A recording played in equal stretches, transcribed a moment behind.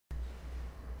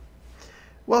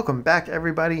Welcome back,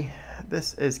 everybody.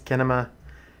 This is Kinema,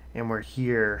 and we're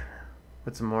here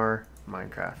with some more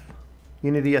Minecraft.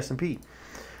 Unity SMP.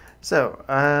 So,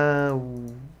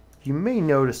 you may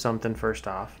notice something first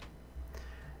off,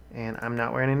 and I'm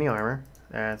not wearing any armor.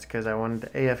 That's because I wanted to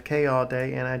AFK all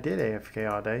day, and I did AFK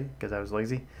all day because I was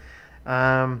lazy.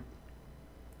 My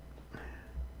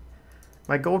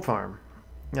gold farm.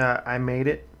 I made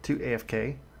it to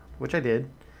AFK, which I did,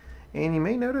 and you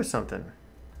may notice something.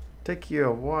 Take you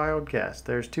a wild guess.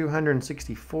 There's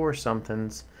 264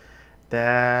 somethings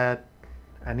that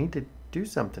I need to do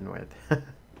something with.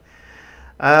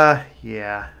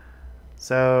 Yeah.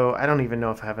 So I don't even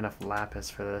know if I have enough lapis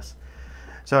for this.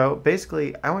 So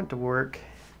basically, I went to work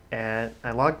I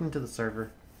logged into the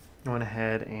server, went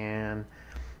ahead and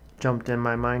jumped in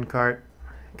my minecart,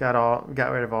 got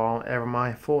rid of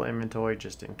my full inventory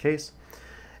just in case,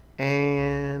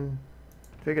 and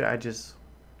figured I'd just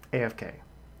AFK.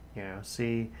 You know,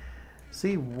 see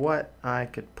what I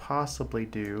could possibly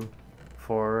do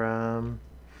for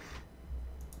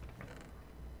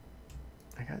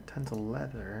I got tons of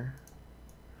leather.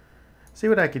 See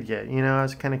what I could get. You know, I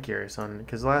was kind of curious on,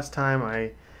 because last time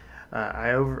I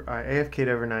AFK'd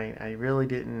overnight. I really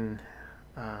didn't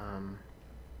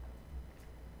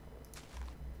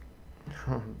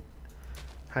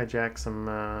hijack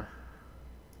some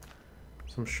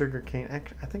sugar cane.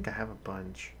 I think I have a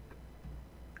bunch,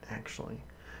 actually.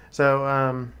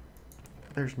 So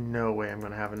there's no way I'm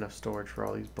going to have enough storage for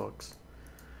all these books.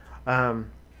 So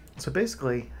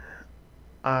basically,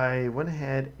 I went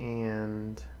ahead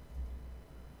and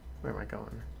where am I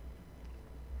going?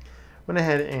 Went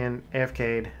ahead and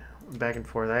AFK'd back and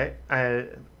forth. I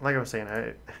like I was saying,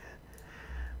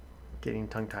 getting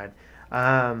tongue tied.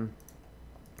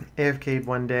 AFK'd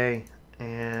one day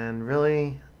and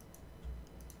really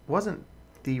wasn't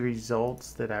the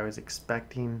results that I was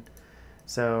expecting.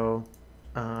 So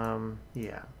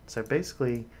yeah. So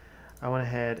basically, I went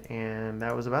ahead and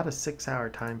that was about a 6-hour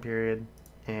time period,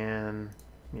 and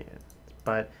yeah,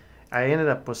 but I ended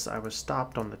up I was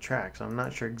stopped on the track, so I'm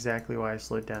not sure exactly why I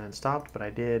slowed down and stopped, but I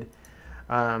did.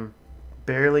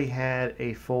 Barely had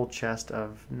a full chest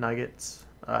of nuggets.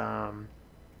 I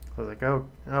was like, oh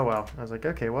well. I was like,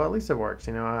 okay, well, at least it works.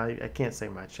 You know, I can't say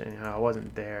much. You know, I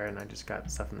wasn't there, and I just got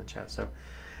stuff in the chest.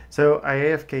 So I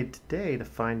AFK'd today to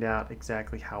find out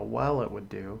exactly how well it would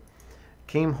do.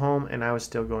 Came home, and I was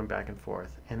still going back and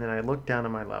forth. And then I looked down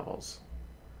at my levels.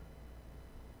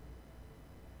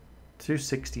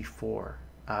 264.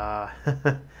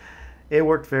 It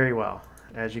worked very well,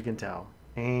 as you can tell.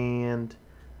 And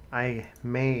I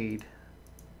made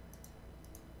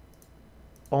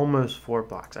almost 4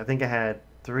 blocks. I think I had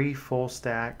 3 full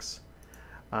stacks,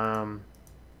 and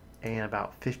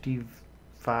about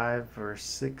 55 or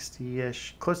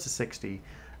 60-ish, close to 60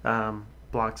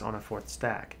 blocks on a 4th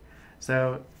stack.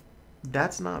 So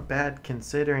that's not bad,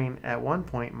 considering at one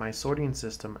point my sorting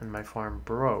system and my farm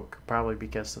broke, probably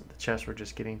because the chests were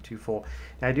just getting too full.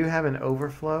 Now, I do have an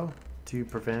overflow to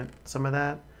prevent some of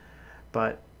that,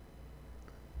 but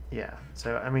yeah.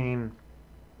 So I mean,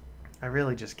 I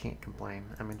really just can't complain.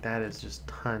 I mean, that is just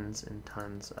tons and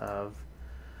tons of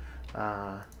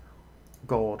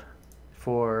gold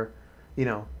for, you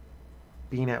know,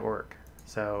 being at work.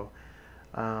 So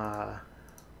that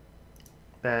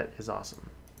is awesome.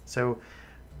 So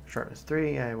sharpness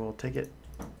 3, I will take it.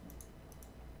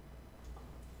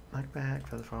 Knockback,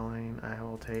 feather falling, I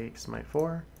will take smite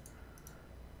 4.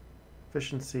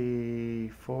 Efficiency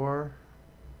 4.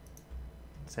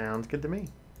 Sounds good to me.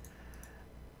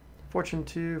 Fortune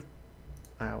 2,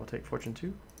 I will take fortune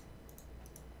 2.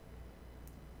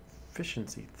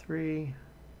 Efficiency 3,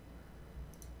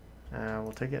 I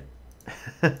will take it.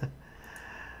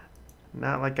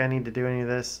 Not like I need to do any of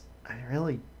this. I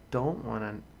really don't want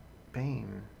to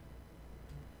Bane.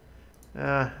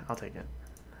 I'll take it.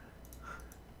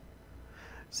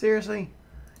 Seriously?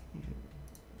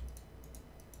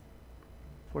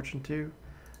 Fortune 2?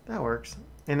 That works.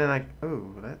 And then that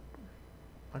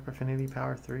Luck Affinity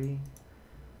Power 3.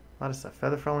 A lot of stuff.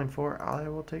 Feather Falling 4. I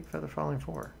will take Feather Falling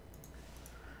 4.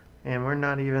 And we're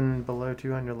not even below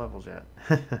 200 levels yet.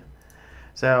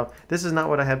 So, this is not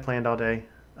what I had planned all day.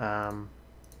 I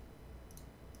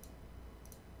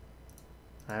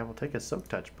will take a Silk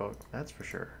Touch boat, that's for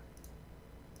sure.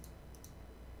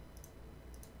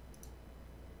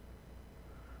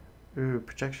 Ooh,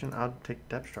 projection, I'll take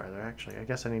Depth Strider, actually. I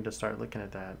guess I need to start looking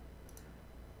at that.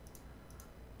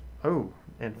 Oh,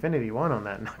 Infinity 1 on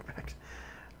that knockback.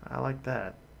 I like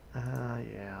that.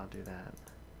 Yeah, I'll do that.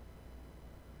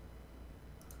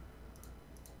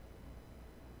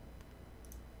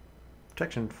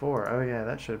 Protection 4. Oh yeah,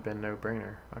 that should have been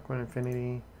no-brainer. Aqua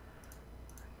Infinity.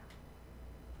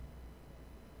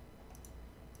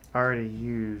 Already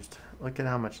used. Look at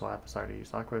how much lapis I already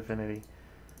used. Aqua Infinity.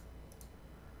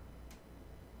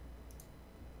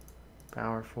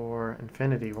 Power 4.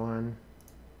 Infinity 1.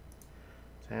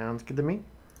 Sounds good to me.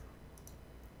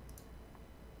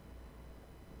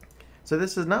 So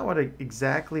this is not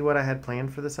exactly what I had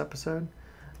planned for this episode.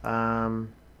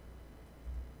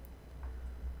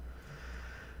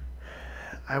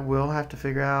 I will have to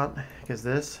figure out, because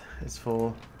this is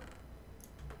full.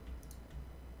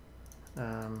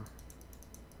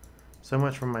 So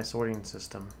much from my sorting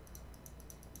system.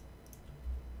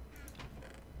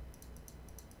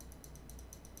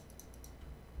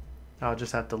 I'll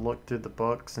just have to look through the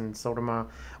books and sort them out.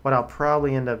 What I'll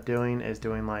probably end up doing is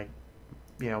doing, like,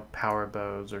 power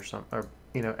bows or some, or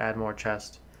add more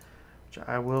chests, which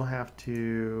I will have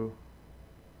to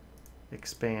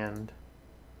expand.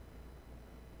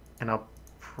 And I'll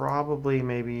probably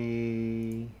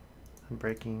maybe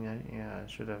unbreaking. Yeah, I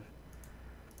should have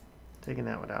taken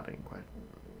that without any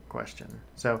question.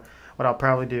 So what I'll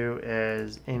probably do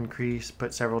is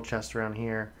put several chests around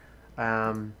here.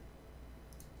 And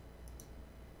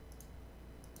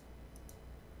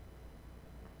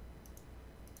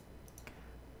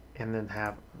then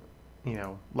have,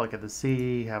 Luck of the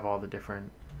Sea, have all the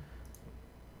different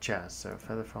chests. So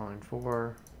Feather Falling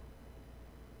 4.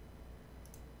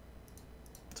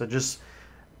 So just,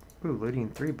 Looting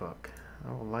 3 book.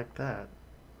 I will like that.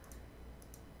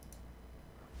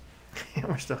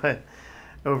 We're still at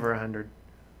over 100.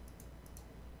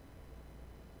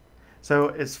 So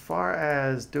as far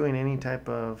as doing any type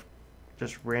of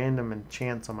just random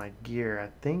enchants on my gear, I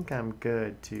think I'm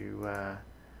good to,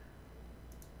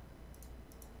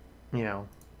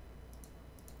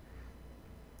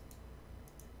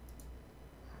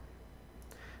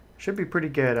 should be pretty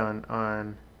good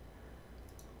on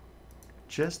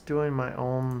just doing my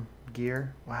own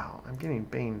gear. Wow, I'm getting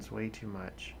Banes way too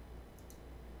much.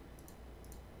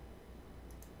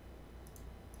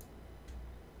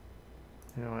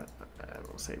 You know what? I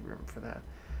will save room for that.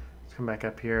 Let's come back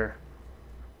up here.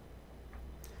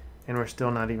 And we're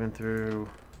still not even through.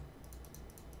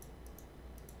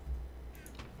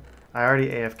 I already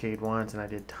AFK'd once and I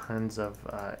did tons of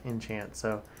enchants.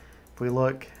 So if we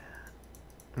look,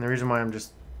 and the reason why I'm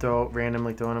just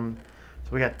randomly throwing them.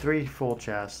 So we got 3 full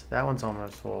chests. That one's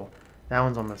almost full. That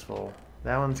one's almost full.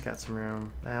 That one's got some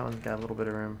room. That one's got a little bit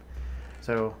of room.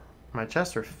 So my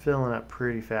chests are filling up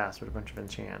pretty fast with a bunch of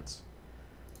enchants.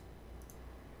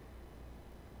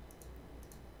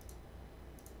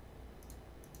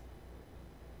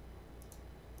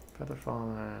 Feather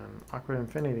Fallen, Awkward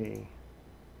Infinity,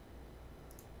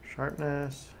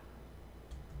 Sharpness,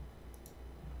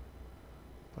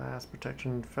 Blast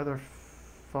Protection, Feather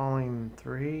Falling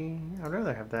 3. I'd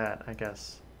rather have that, I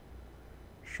guess.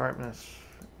 Sharpness,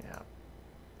 yeah.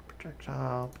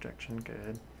 Projectile, protection,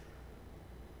 good.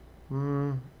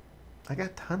 I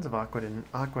got tons of Aqua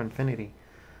Infinity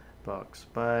books,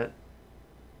 but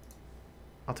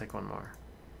I'll take one more.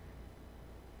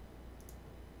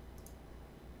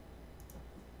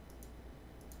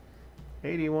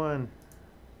 $81.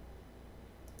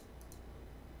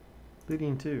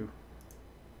 Looting 2.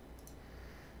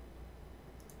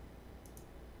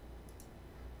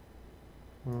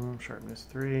 Sharpness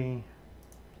 3.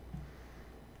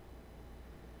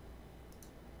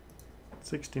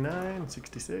 69,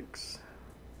 66.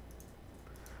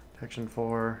 Protection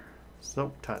 4.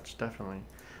 Silk Touch, definitely.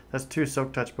 That's 2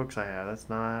 Silk Touch books I have. That's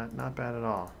not bad at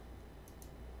all.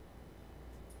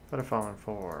 Feather Fallen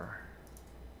 4.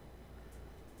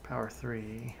 Power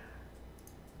 3.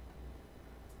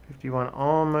 51,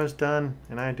 almost done,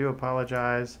 and I do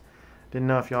apologize. Didn't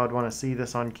know if y'all would want to see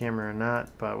this on camera or not,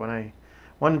 but when I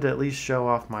wanted to at least show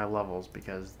off my levels,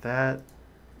 because that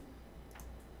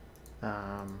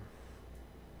dang,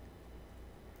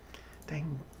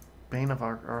 Bane of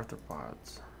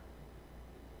Arthropods.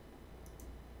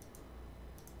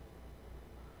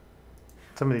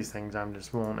 Some of these things I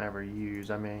just won't ever use.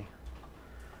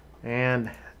 And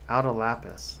out of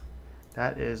lapis.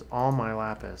 That is all my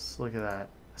lapis. Look at that.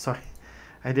 So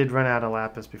I did run out of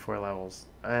lapis before levels,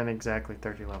 and exactly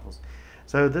 30 levels.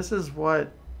 So this is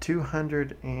what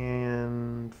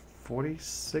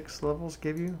 246 levels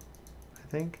give you, I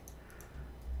think.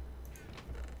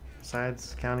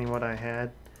 Besides counting what I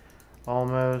had,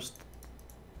 almost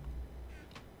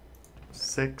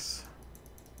 6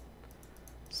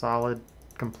 solid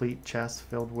complete chests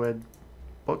filled with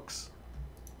books.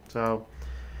 So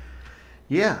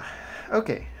yeah,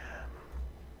 okay.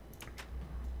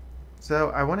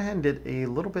 So I went ahead and did a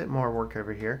little bit more work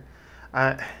over here.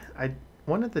 I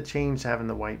wanted to change having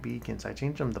the white beacons. I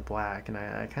changed them to black, and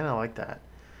I kind of like that.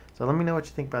 So let me know what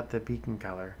you think about the beacon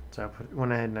color. So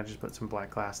went ahead and I just put some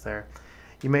black glass there.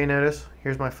 You may notice,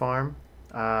 here's my farm.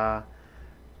 I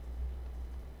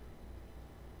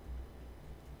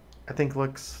think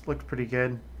looks pretty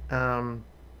good.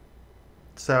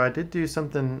 So I did do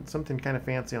something kind of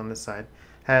fancy on this side.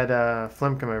 Had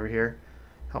Flim come over here,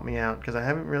 help me out, because I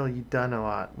haven't really done a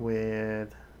lot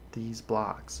with these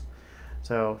blocks.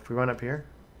 So if we run up here,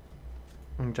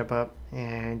 we can jump up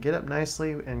and get up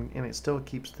nicely, and it still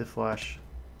keeps the flush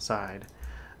side.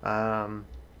 And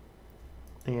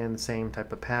the same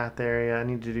type of path area. I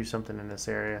need to do something in this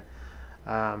area.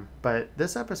 But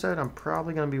this episode, I'm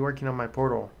probably going to be working on my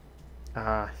portal.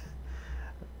 I've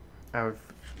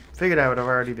figured I would have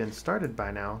already been started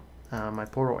by now, my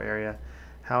portal area.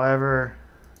 However,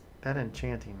 that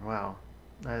enchanting, wow.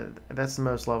 That's the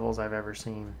most levels I've ever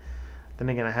seen. Then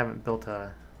again, I haven't built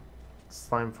a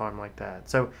slime farm like that.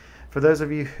 So for those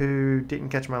of you who didn't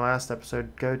catch my last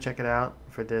episode, go check it out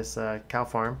for this cow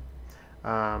farm.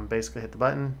 Basically hit the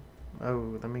button.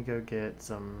 Oh, let me go get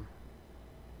some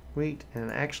wheat.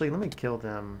 And actually, let me kill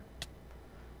them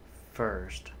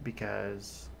first,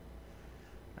 because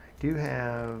I do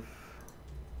have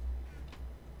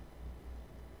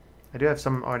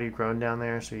some already grown down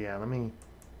there. So yeah, let me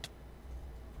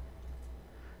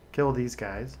kill these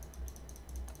guys.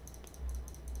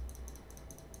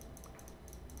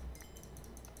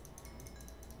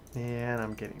 And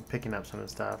I'm picking up some of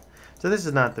the stuff. So this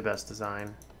is not the best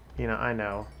design, you know, I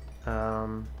know.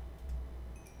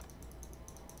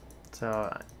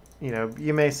 So, you know,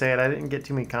 you may say it. I didn't get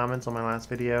too many comments on my last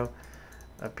video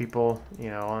of people, you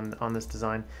know, on this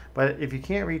design. But if you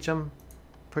can't reach them,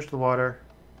 push the water.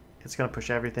 It's going to push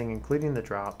everything, including the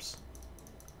drops.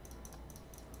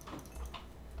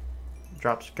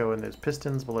 Drops go in those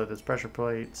pistons below those pressure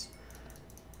plates.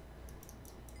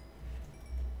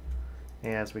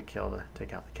 As we take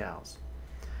out the cows.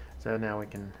 So now we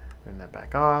can turn that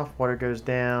back off. Water goes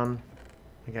down.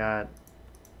 We got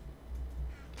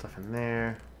stuff in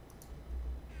there.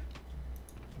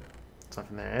 Stuff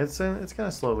in there. It's going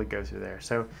to slowly go through there.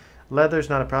 So leather's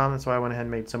not a problem. That's why I went ahead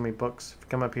and made so many books.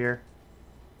 Come up here.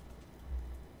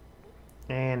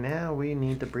 And now we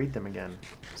need to breed them again.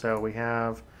 So we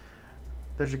have,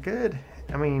 there's a good,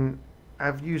 I mean,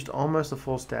 I've used almost a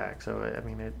full stack. So, I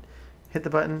mean, hit the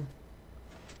button.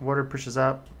 Water pushes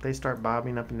up, they start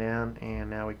bobbing up and down,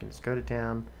 and now we can just go to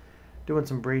town, doing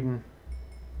some breeding,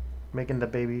 making the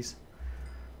babies.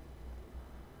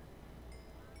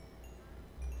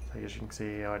 So as you can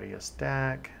see, already a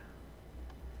stack,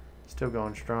 still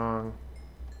going strong.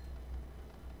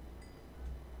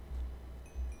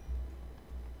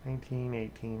 19,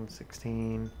 18,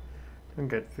 16, doing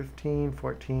good. 15,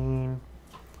 14,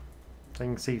 so you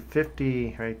can see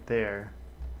 50 right there.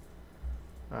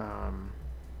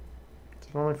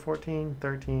 Only 14,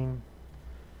 13.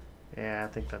 Yeah, I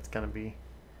think that's going to be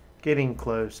getting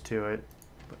close to it.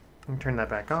 But we can turn that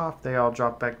back off. They all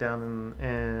drop back down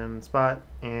in spot.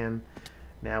 And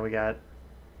now we got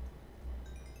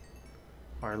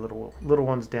our little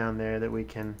ones down there that we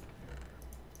can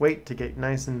wait to get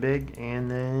nice and big and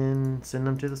then send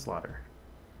them to the slaughter.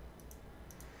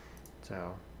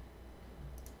 So,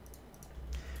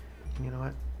 you know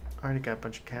what? I already got a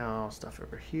bunch of cow stuff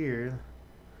over here.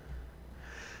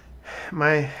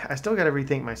 I still got to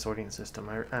rethink my sorting system.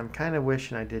 I'm kind of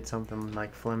wishing I did something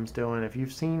like Flim's doing. If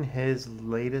you've seen his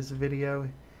latest video,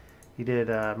 he did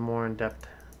more in depth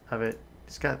of it.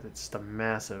 He's got just a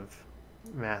massive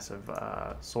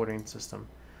sorting system.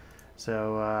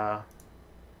 So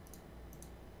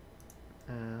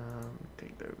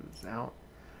take those out.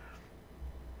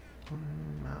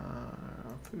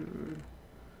 Food.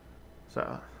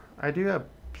 So I do have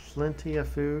plenty of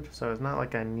food, so it's not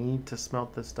like I need to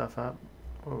smelt this stuff up.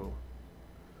 Oh,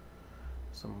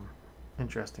 some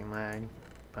interesting lag,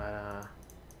 but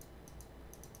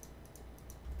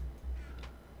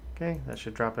okay, that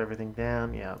should drop everything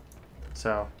down. Yeah,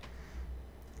 so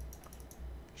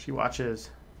she watches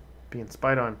being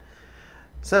spied on.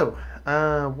 So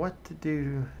what to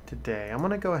do today? I'm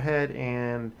gonna go ahead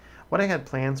and what I had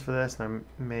plans for this, and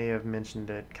I may have mentioned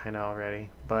it kind of already,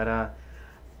 but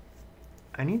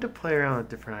I need to play around with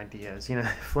different ideas. You know,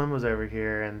 Flim was over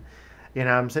here, and, you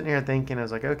know, I'm sitting here thinking, I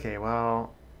was like, okay,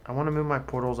 well, I want to move my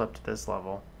portals up to this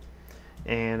level.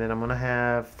 And then I'm going to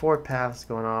have 4 paths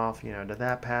going off, you know, to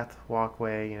that path,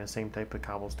 walkway, you know, same type of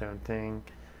cobblestone thing,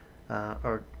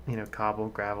 or, you know, cobble,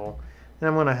 gravel. Then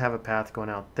I'm going to have a path going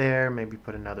out there, maybe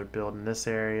put another build in this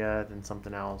area, then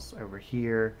something else over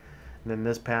here. And then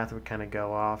this path would kind of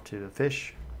go off to the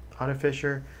auto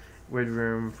fisher. wood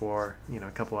room for, you know,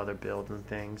 a couple other builds and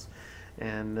things.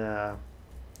 And,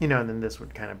 you know, and then this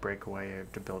would kind of break away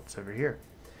to builds over here.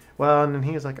 Well, and then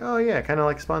he was like, oh yeah, kind of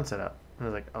like spawn setup. And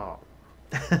I was like, oh.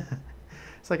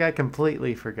 It's like I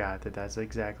completely forgot that that's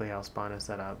exactly how spawn is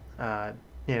set up.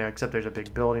 You know, except there's a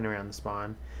big building around the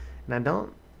spawn. And I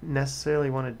don't necessarily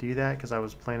want to do that because I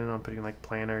was planning on putting like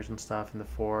planters and stuff in the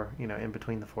four, you know, in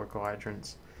between the four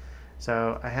quadrants.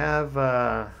 So I have,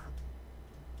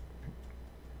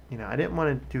 you know, I didn't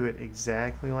want to do it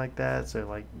exactly like that. So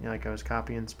like, you know, like I was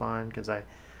copying spawn because I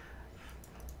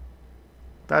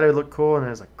thought it would look cool, and I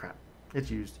was like, crap, it's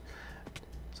used.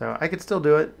 So I could still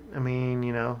do it. I mean,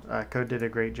 you know, Code did a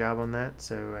great job on that,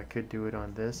 so I could do it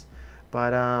on this.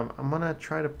 But I'm gonna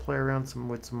try to play around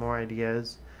with some more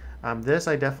ideas. This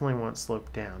I definitely want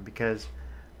sloped down because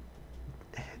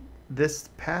this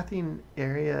pathing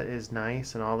area is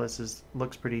nice and all this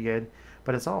looks pretty good,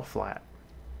 but it's all flat.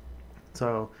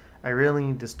 So I really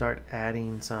need to start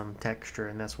adding some texture,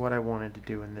 and that's what I wanted to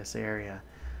do in this area.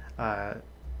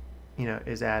 You know,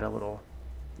 is add a little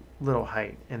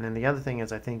height. And then the other thing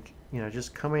is, I think, you know,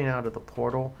 just coming out of the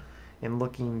portal and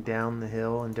looking down the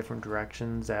hill in different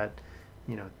directions at,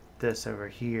 you know, this over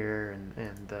here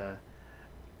and the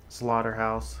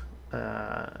slaughterhouse,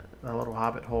 a little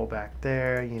hobbit hole back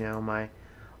there, you know, my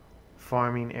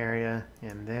farming area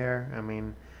in there. I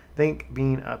mean, I think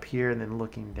being up here and then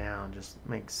looking down just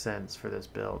makes sense for this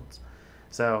build.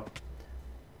 So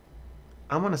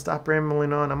I'm going to stop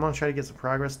rambling on. I'm going to try to get some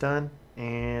progress done,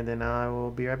 and then I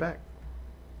will be right back.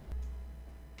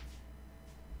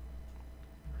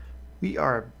 We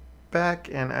are back,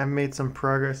 and I made some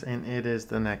progress, and it is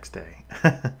the next day.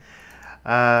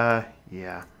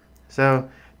 Yeah. So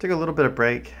took a little bit of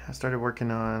break. I started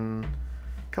working on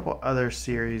a couple other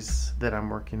series that I'm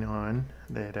working on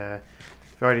that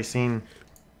you've already seen,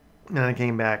 and I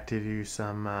came back to do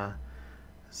some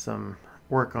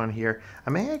work on here. I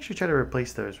may actually try to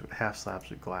replace those with half slabs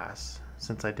with glass,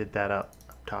 since I did that up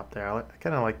top there. I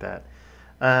kind of like that.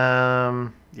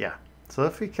 Yeah. So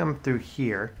if we come through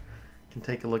here, you can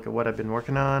take a look at what I've been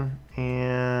working on,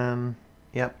 and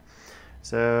yep.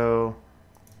 So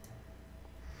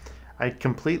I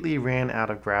completely ran out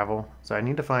of gravel, so I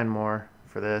need to find more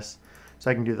for this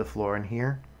so I can do the floor in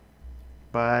here.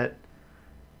 But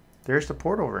there's the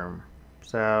portal room.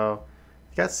 So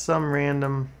got some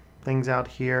random things out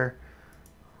here.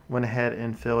 Went ahead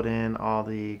and filled in all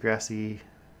the grassy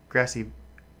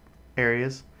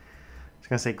areas. I was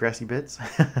gonna say grassy bits.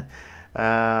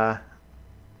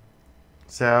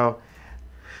 So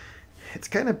it's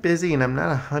kind of busy, and I'm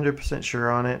not 100%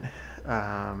 sure on it.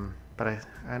 But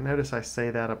I notice I say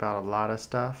that about a lot of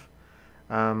stuff.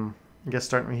 I guess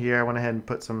starting here, I went ahead and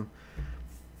put some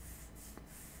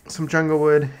jungle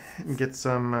wood and get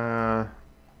some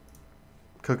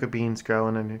cocoa beans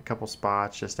growing in a couple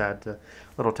spots, just add a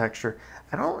little texture.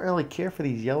 I don't really care for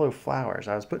these yellow flowers.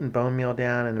 I was putting bone meal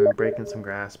down and then breaking some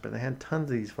grass, but they had tons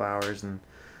of these flowers, and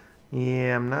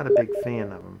yeah, I'm not a big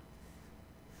fan of them.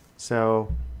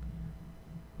 So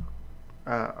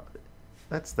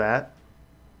that's that.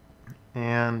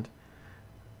 And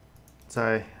so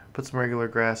I put some regular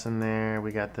grass in there.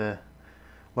 We got the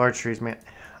large trees. Man,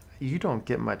 you don't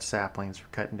get much saplings for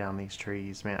cutting down these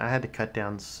trees, man. I had to cut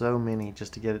down so many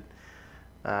just to get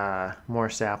more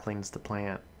saplings to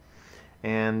plant.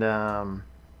 And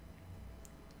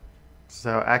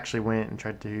so I actually went and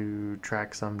tried to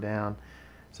track some down.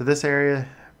 So this area,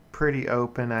 pretty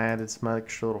open. I added some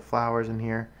extra little flowers in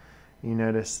here. You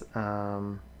notice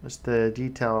just the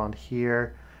detail on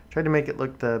here. Tried to make it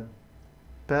look the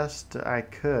best I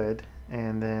could,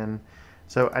 and then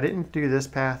so I didn't do this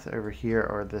path over here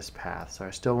or this path, so I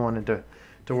still wanted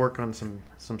to work on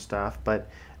some stuff, but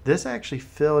this actually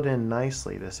filled in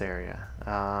nicely, this area.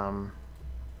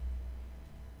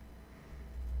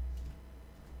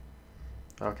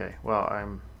 Okay,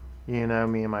 well, you know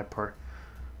me and my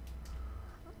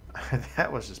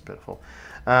that was just pitiful.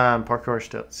 Parkour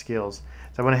skills.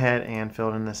 So I went ahead and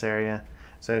filled in this area.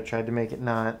 So I tried to make it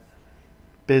not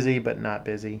busy, but not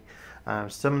busy.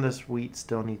 Some of this wheat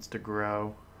still needs to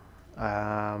grow.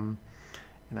 And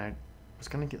I was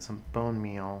going to get some bone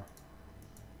meal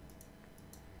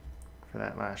for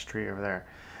that last tree over there.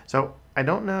 So I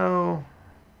don't know.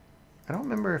 I don't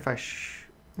remember if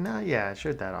yeah, I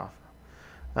showed that off.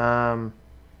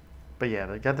 But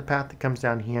yeah, I got the path that comes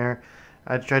down here.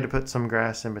 I tried to put some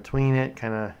grass in between it,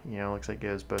 kind of, you know, looks like it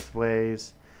goes both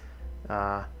ways.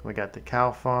 We got the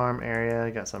cow farm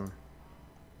area, got some,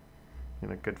 you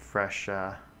know, good fresh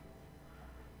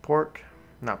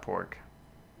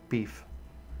beef.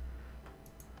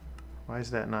 Why is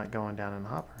that not going down in the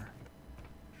hopper?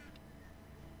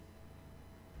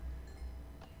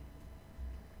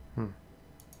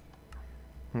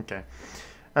 Okay.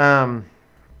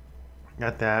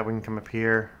 Got that. We can come up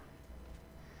here.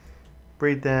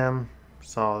 Breed them.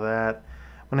 Saw that.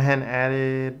 Went ahead and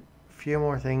added a few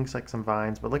more things like some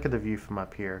vines, but look at the view from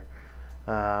up here.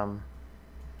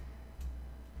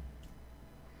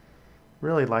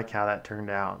 Really like how that turned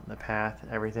out. The path,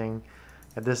 everything.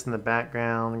 Got this in the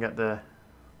background. Got the,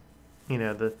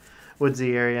 the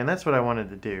woodsy area, and that's what I wanted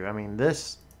to do. I mean,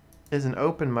 this is an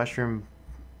open mushroom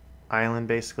island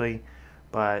basically,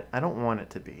 but I don't want it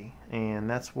to be, and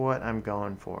that's what I'm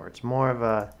going for. It's more of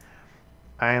a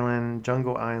island,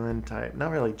 jungle island type,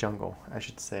 not really jungle, I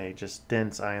should say, just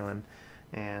dense island.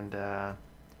 And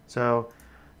so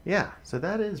yeah, so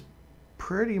that is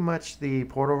pretty much the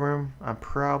portal room. I'm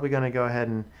probably going to go ahead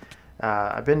and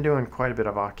I've been doing quite a bit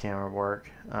of off-camera work,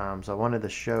 so I wanted to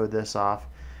show this off,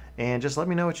 and just let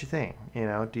me know what you think.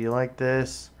 Do you like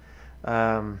this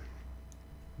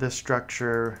this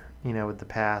structure, with the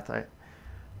path?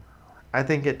 I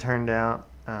think it turned out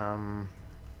about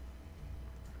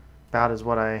as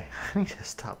what I need to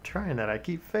stop trying that. I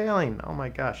keep failing. Oh my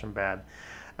gosh, I'm bad.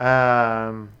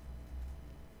 I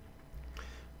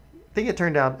think it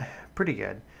turned out pretty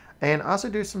good. And also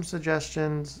do some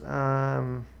suggestions.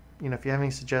 If you have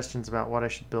any suggestions about what I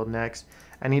should build next.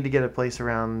 I need to get a place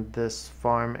around this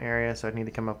farm area, so I need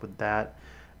to come up with that.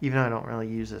 Even though I don't really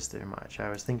use this too much. I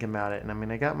was thinking about it, and I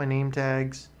mean, I got my name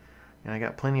tags, and I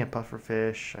got plenty of puffer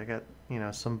fish. I got,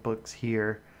 some books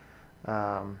here.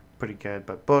 Pretty good,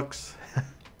 but books,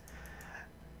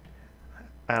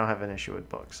 I don't have an issue with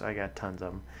books. I got tons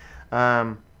of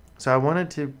them. So I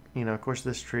wanted to, of course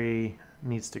this tree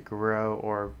needs to grow,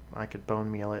 or I could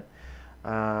bone meal it.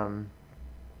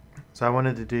 So I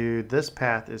wanted to do, this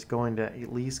path is going to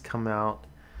at least come out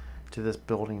to this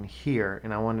building here,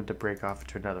 and I wanted to break off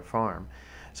to another farm.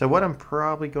 So what I'm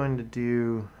probably going to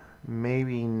do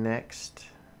maybe next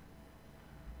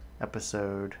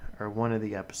episode, or one of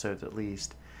the episodes at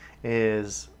least,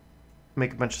 is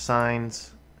make a bunch of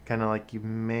signs, kind of like you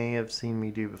may have seen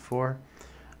me do before,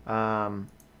 and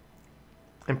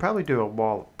probably do a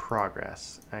wall of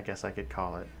progress, I guess I could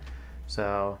call it.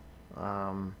 So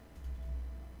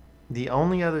the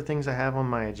only other things I have on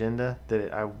my agenda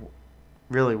that I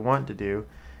really want to do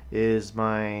is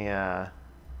my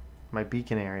my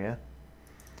beacon area.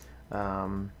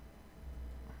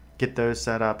 Get those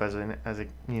set up as a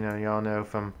y'all know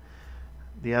from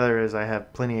the other is I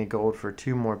have plenty of gold for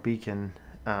 2 more beacon.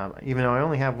 Even though I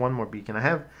only have 1 more beacon, I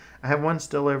have one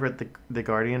still over at the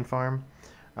Guardian farm,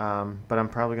 but I'm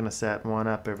probably gonna set one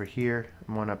up over here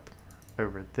and one up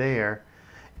over there,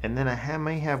 and then I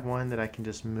may have one that I can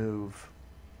just move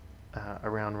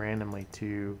around randomly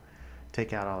to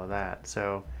take out all of that.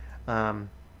 So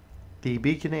the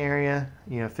beacon area,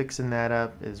 fixing that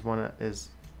up is is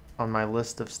on my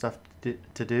list of stuff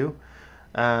to do.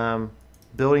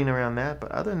 Building around that, but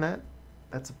other than that,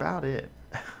 that's about it.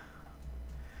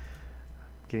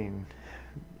 Getting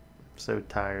so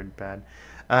tired, bad.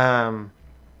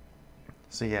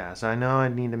 So yeah, so I know I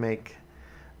need to make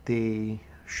the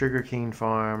sugarcane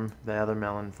farm, the other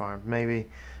melon farm. Maybe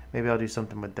I'll do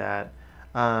something with that.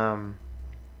 And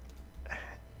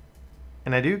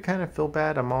I do kind of feel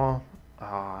bad. I'm all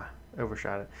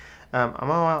overshot it. I'm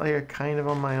all out here kind of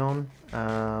on my own,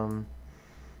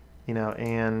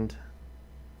 and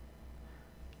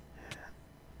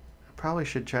I probably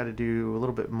should try to do a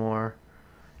little bit more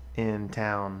in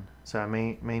town. So I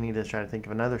may need to try to think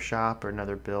of another shop or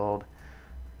another build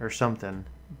or something.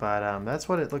 But that's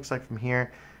what it looks like from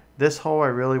here. This hole I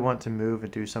really want to move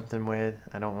and do something with.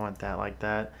 I don't want that like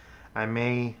that. I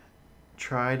may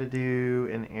try to do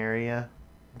an area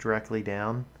directly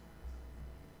down.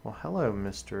 Well, hello,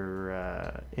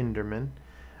 Mr. Enderman.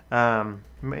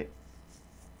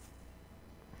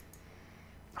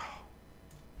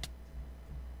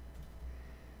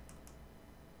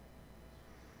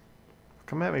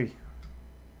 Come at me.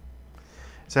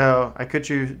 So I could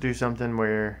do something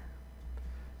where,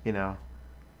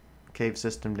 cave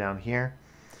system down here.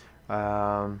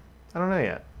 I don't know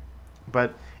yet.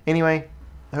 But anyway,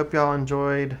 I hope y'all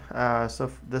enjoyed.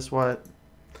 So this what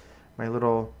my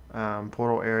little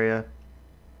portal area,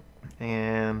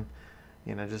 and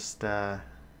just let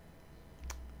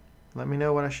me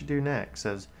know what I should do next.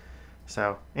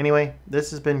 So anyway,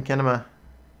 this has been Kinema,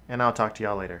 and I'll talk to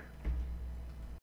y'all later.